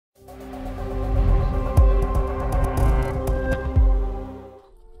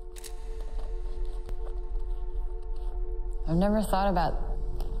never thought about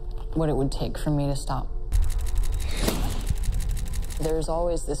what it would take for me to stop. There's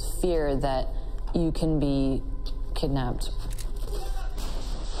always this fear that you can be kidnapped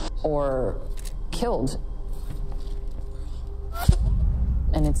or killed.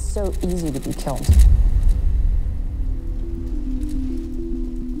 And it's so easy to be killed.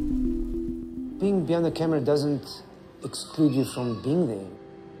 Being behind the camera doesn't exclude you from being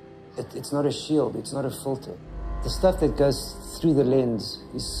there. It's not a shield, it's not a filter. The stuff that goes through the lens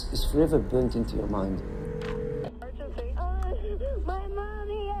is forever burnt into your mind.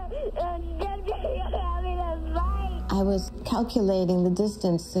 I was calculating the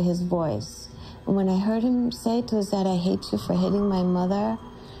distance to his voice. And when I heard him say to his dad, "I hate you for hitting my mother,"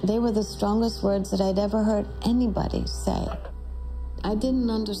 they were the strongest words that I'd ever heard anybody say. I didn't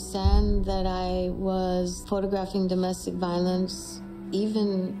understand that I was photographing domestic violence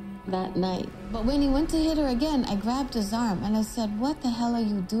even that night. But when he went to hit her again, I grabbed his arm and I said, "What the hell are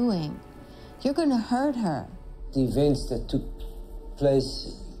you doing? You're gonna hurt her." The events that took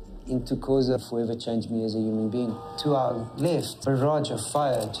place in Tukoza forever changed me as a human being. To our left, a barrage of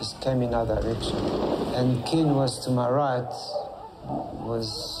fire just came in our direction. And Ken was to my right,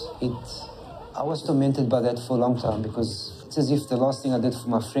 was hit. I was tormented by that for a long time because it's as if the last thing I did for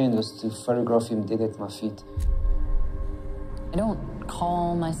my friend was to photograph him dead at my feet. I don't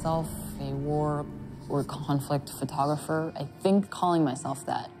call myself a war or conflict photographer. I think calling myself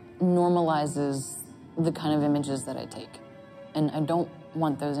that normalizes the kind of images that I take. And I don't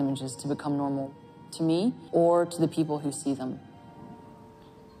want those images to become normal to me or to the people who see them.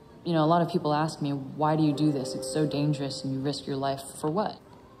 You know, a lot of people ask me, why do you do this? It's so dangerous and you risk your life for what?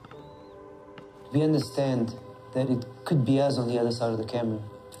 We understand that it could be us on the other side of the camera.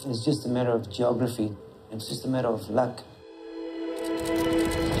 It's just a matter of geography. It's just a matter of luck.